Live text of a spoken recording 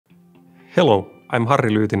Hello, I'm Harri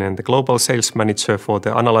Lyytinen, the Global Sales Manager for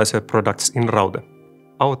the Analyzer products in Raute.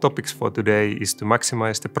 Our topics for today is to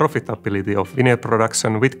maximize the profitability of veneer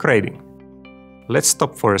production with grading. Let's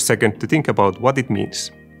stop for a second to think about what it means.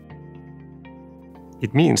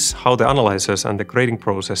 It means how the analyzers and the grading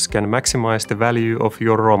process can maximize the value of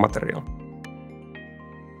your raw material.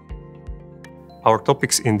 Our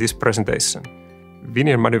topics in this presentation: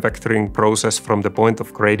 veneer manufacturing process from the point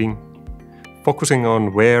of grading, focusing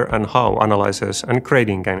on where and how analyzers and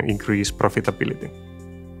grading can increase profitability,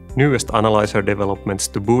 newest analyzer developments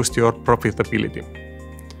to boost your profitability,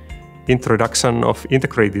 introduction of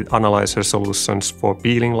integrated analyzer solutions for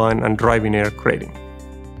peeling line and dry veneer grading.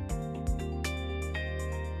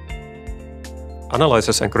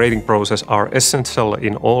 Analyzers and grading process are essential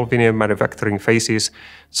in all veneer manufacturing phases,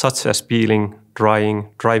 such as peeling,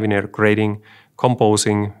 drying, dry veneer grading,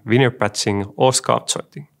 composing, veneer patching, or scarp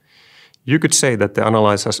jointing. You could say that the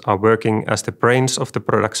analyzers are working as the brains of the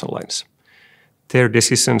production lines. Their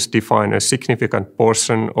decisions define a significant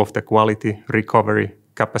portion of the quality, recovery,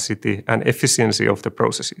 capacity, and efficiency of the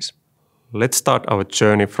processes. Let's start our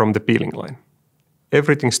journey from the peeling line.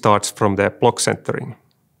 Everything starts from the block centering.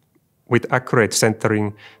 With accurate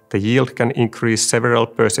centering, the yield can increase several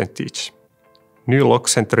percentage. New lock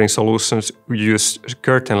centering solutions use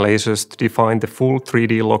curtain lasers to define the full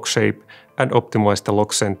 3D lock shape and optimize the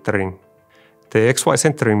lock centering. The XY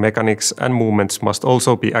centering mechanics and movements must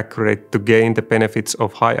also be accurate to gain the benefits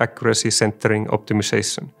of high accuracy centering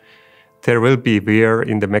optimization. There will be wear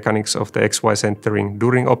in the mechanics of the XY centering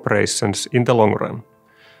during operations in the long run.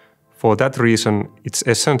 For that reason, it's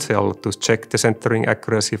essential to check the centering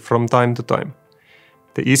accuracy from time to time.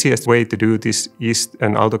 The easiest way to do this is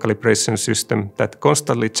an auto-calibration system that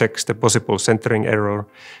constantly checks the possible centering error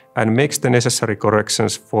and makes the necessary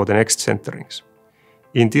corrections for the next centerings.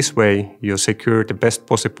 In this way, you secure the best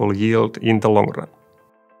possible yield in the long run.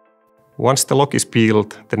 Once the lock is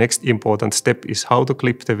peeled, the next important step is how to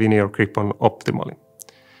clip the veneer grip-on optimally.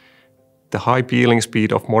 The high peeling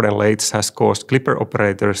speed of modern lathes has caused clipper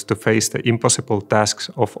operators to face the impossible tasks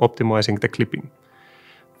of optimizing the clipping.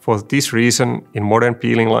 For this reason, in modern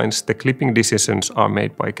peeling lines, the clipping decisions are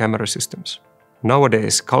made by camera systems.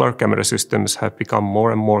 Nowadays, color camera systems have become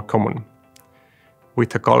more and more common.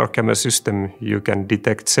 With a color camera system, you can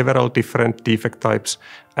detect several different defect types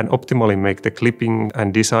and optimally make the clipping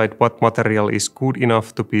and decide what material is good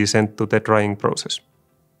enough to be sent to the drying process.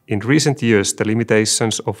 In recent years, the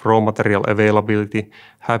limitations of raw material availability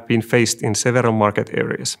have been faced in several market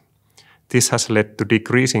areas. This has led to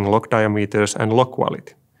decreasing lock diameters and lock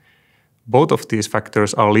quality. Both of these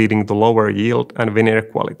factors are leading to lower yield and veneer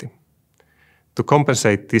quality. To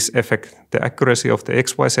compensate this effect, the accuracy of the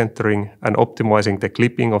XY centering and optimizing the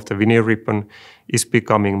clipping of the veneer ribbon is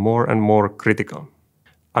becoming more and more critical.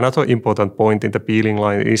 Another important point in the peeling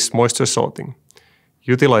line is moisture sorting.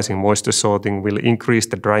 Utilizing moisture sorting will increase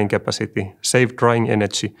the drying capacity, save drying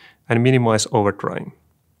energy, and minimize overdrying.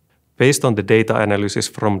 Based on the data analysis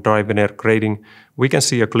from dry veneer grading, we can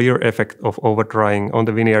see a clear effect of overdrying on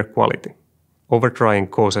the veneer quality. Overdrying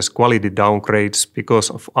causes quality downgrades because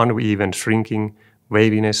of uneven shrinking,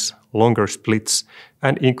 waviness, longer splits,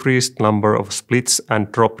 and increased number of splits and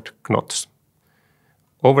dropped knots.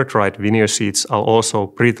 Overdried veneer sheets are also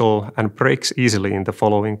brittle and breaks easily in the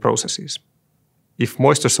following processes. If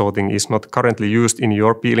moisture sorting is not currently used in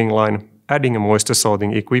your peeling line, adding a moisture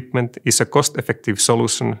sorting equipment is a cost-effective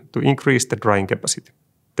solution to increase the drying capacity.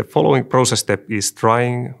 The following process step is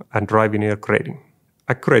drying and dry veneer grading.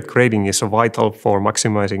 Accurate grading is vital for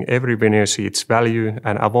maximizing every veneer sheet's value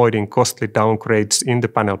and avoiding costly downgrades in the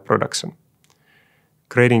panel production.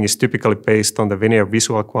 Grading is typically based on the veneer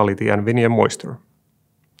visual quality and veneer moisture.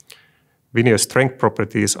 Veneer strength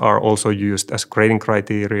properties are also used as grading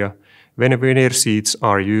criteria when veneer sheets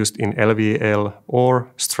are used in LVL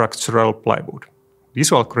or structural plywood.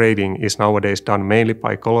 Visual grading is nowadays done mainly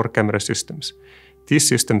by color camera systems. These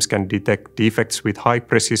systems can detect defects with high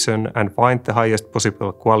precision and find the highest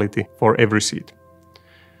possible quality for every sheet.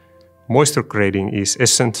 Moisture grading is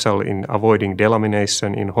essential in avoiding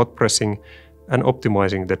delamination in hot pressing and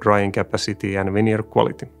optimizing the drying capacity and veneer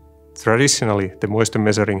quality. Traditionally, the moisture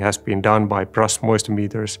measuring has been done by brush moisture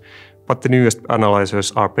meters, but the newest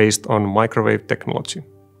analyzers are based on microwave technology.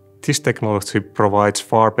 This technology provides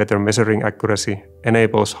far better measuring accuracy,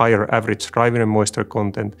 enables higher average dry veneer moisture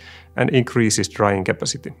content, and increases drying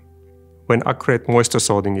capacity. When accurate moisture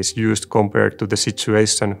sorting is used compared to the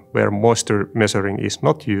situation where moisture measuring is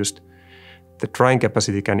not used, the drying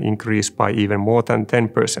capacity can increase by even more than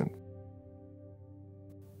 10%.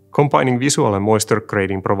 Combining visual and moisture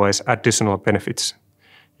grading provides additional benefits.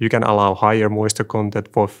 You can allow higher moisture content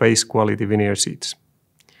for face quality veneer seats.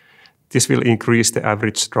 This will increase the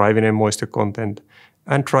average dry veneer moisture content,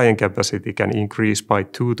 and drying capacity can increase by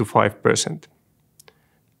 2 to 5%.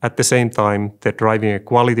 At the same time, the dry veneer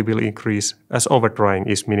quality will increase as overdrying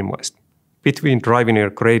is minimized. Between dry veneer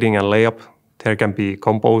grading and layup, there can be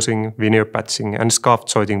composing, veneer patching, and scarf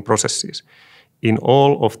jointing processes. In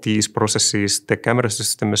all of these processes, the camera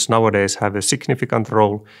systems nowadays have a significant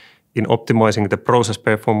role in optimizing the process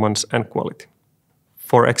performance and quality.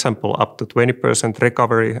 For example, up to 20%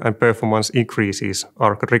 recovery and performance increases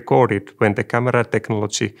are recorded when the camera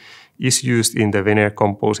technology is used in the veneer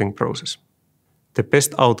composing process. The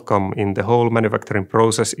best outcome in the whole manufacturing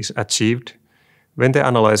process is achieved when the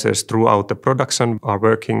analyzers throughout the production are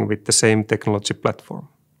working with the same technology platform.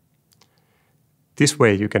 This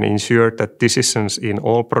way you can ensure that decisions in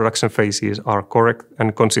all production phases are correct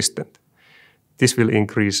and consistent. This will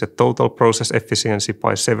increase the total process efficiency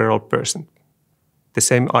by several %. The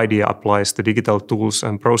same idea applies to digital tools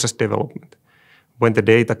and process development. When the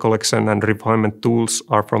data collection and refinement tools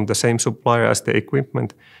are from the same supplier as the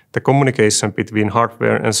equipment, the communication between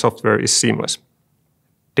hardware and software is seamless.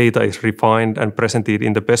 Data is refined and presented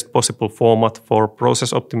in the best possible format for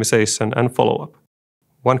process optimization and follow-up.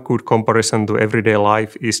 One good comparison to everyday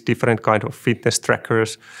life is different kind of fitness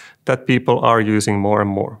trackers that people are using more and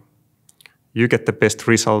more. You get the best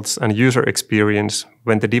results and user experience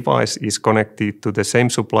when the device is connected to the same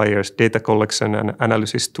supplier's data collection and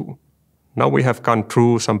analysis tool. Now we have gone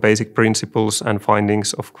through some basic principles and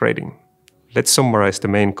findings of grading. Let's summarize the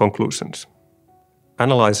main conclusions.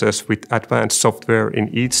 Analyzers with advanced software in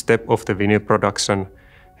each step of the veneer production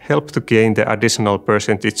help to gain the additional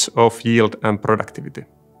percentage of yield and productivity.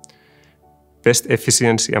 Best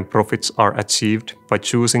efficiency and profits are achieved by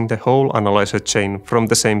choosing the whole analyzer chain from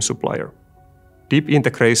the same supplier. Deep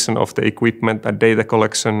integration of the equipment and data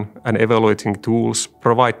collection and evaluating tools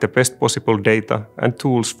provide the best possible data and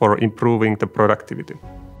tools for improving the productivity.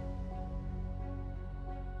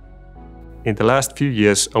 In the last few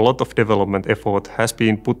years, a lot of development effort has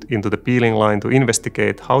been put into the peeling line to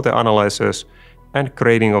investigate how the analyzers and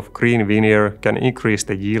grading of green veneer can increase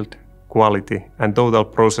the yield, quality, and total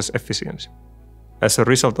process efficiency. As a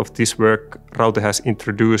result of this work, Raute has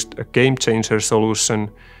introduced a game-changer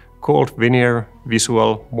solution called Veneer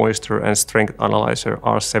Visual Moisture and Strength Analyzer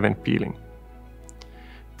R7 Peeling.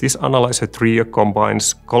 This analyzer trio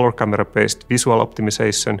combines color camera-based visual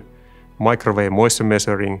optimization, microwave moisture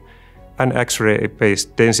measuring, and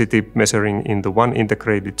X-ray-based density measuring into one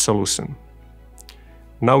integrated solution.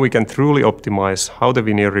 Now we can truly optimize how the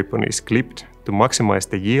veneer ribbon is clipped to maximize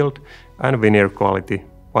the yield and veneer quality,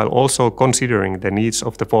 while also considering the needs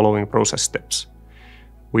of the following process steps.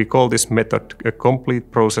 We call this method a complete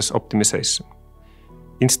process optimization.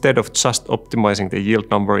 Instead of just optimizing the yield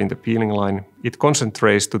number in the peeling line, it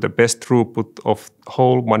concentrates to the best throughput of the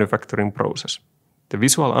whole manufacturing process. The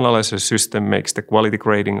visual analyzer system makes the quality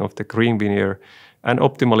grading of the green veneer and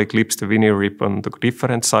optimally clips the veneer ribbon to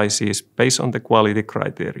different sizes based on the quality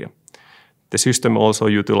criteria. The system also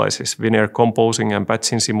utilizes veneer composing and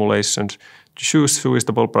patching simulations to choose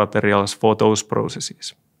suitable materials for those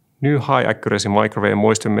processes. New high-accuracy microwave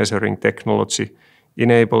moisture measuring technology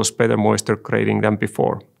enables better moisture grading than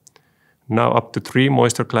before. Now up to 3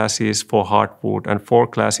 moisture classes for hardwood and 4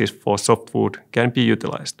 classes for softwood can be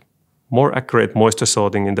utilized. More accurate moisture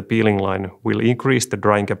sorting in the peeling line will increase the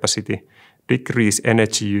drying capacity, decrease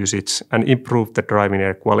energy usage, and improve the dry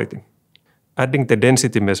veneer quality. Adding the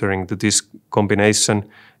density measuring to this combination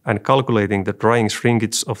and calculating the drying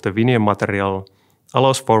shrinkage of the veneer material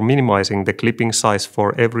allows for minimizing the clipping size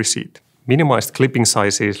for every sheet. Minimized clipping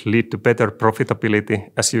sizes lead to better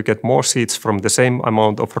profitability as you get more sheets from the same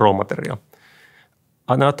amount of raw material.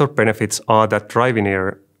 Another benefits are that dry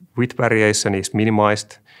veneer width variation is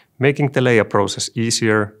minimized, making the layer process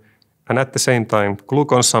easier, and at the same time, glue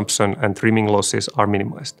consumption and trimming losses are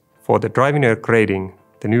minimized. For the dry veneer grading,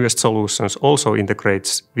 the newest solutions also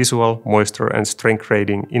integrates visual, moisture, and strength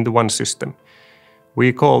grading into one system.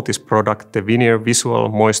 We call this product the Veneer Visual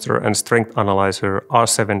Moisture and Strength Analyzer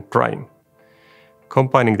R7 Drying.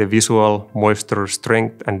 Combining the visual, moisture,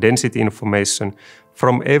 strength, and density information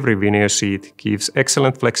from every veneer sheet gives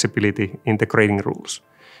excellent flexibility in the grading rules.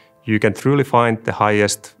 You can truly find the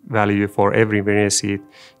highest value for every veneer sheet,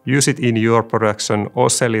 use it in your production, or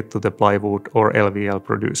sell it to the plywood or LVL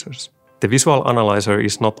producers. The visual analyzer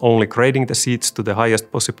is not only grading the sheets to the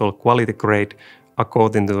highest possible quality grade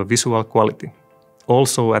according to the visual quality,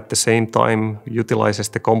 also at the same time utilizes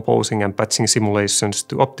the composing and patching simulations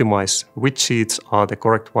to optimize which sheets are the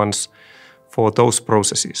correct ones for those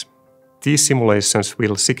processes. These simulations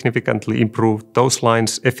will significantly improve those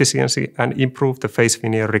lines' efficiency and improve the face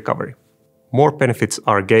veneer recovery. More benefits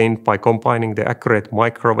are gained by combining the accurate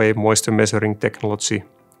microwave moisture measuring technology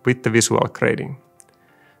with the visual grading.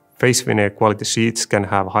 Face veneer quality sheets can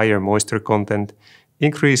have higher moisture content,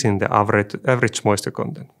 increasing the average moisture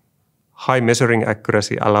content. High measuring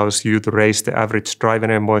accuracy allows you to raise the average dry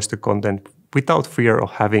veneer moisture content without fear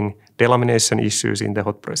of having delamination issues in the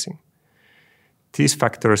hot pressing. These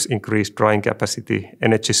factors increase drying capacity,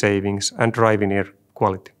 energy savings, and dry veneer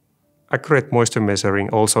quality. Accurate moisture measuring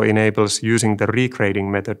also enables using the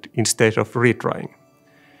regrading method instead of redrying.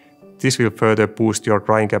 This will further boost your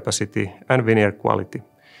drying capacity and veneer quality,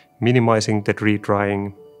 minimizing the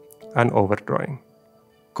redrying and overdrying.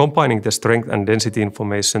 Combining the strength and density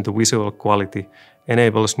information to visual quality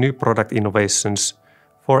enables new product innovations,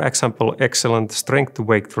 for example, excellent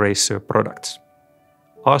strength-to-weight ratio products.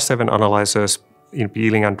 R7 analyzers in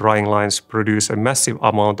peeling and drying lines produce a massive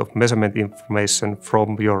amount of measurement information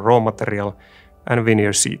from your raw material and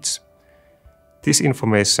veneer sheets. This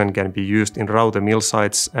information can be used in Raute mill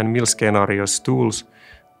sites and mill scenarios tools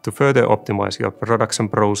to further optimize your production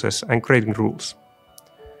process and grading rules.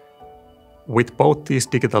 With both these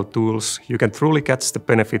digital tools, you can truly catch the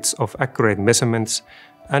benefits of accurate measurements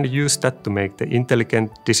and use that to make the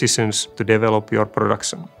intelligent decisions to develop your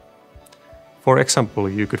production. For example,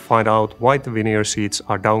 you could find out why the veneer sheets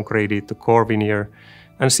are downgraded to core veneer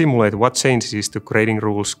and simulate what changes to grading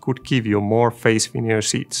rules could give you more face veneer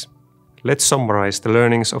sheets. Let's summarize the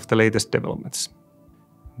learnings of the latest developments.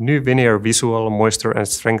 New veneer visual, moisture and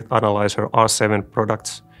strength analyzer R7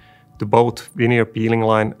 products to both veneer peeling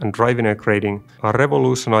line and dry veneer grading are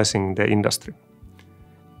revolutionizing the industry.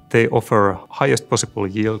 They offer highest possible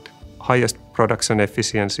yield, highest production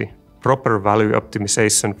efficiency, proper value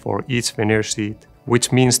optimization for each veneer sheet,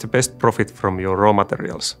 which means the best profit from your raw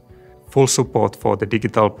materials, full support for the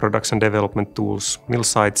digital production development tools, mill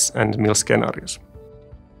sites and mill scenarios.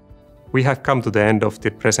 We have come to the end of the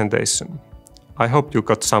presentation. I hope you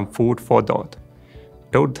got some food for thought.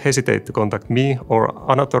 Don't hesitate to contact me or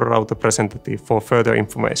another Raute representative for further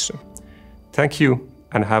information. Thank you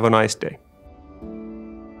and have a nice day.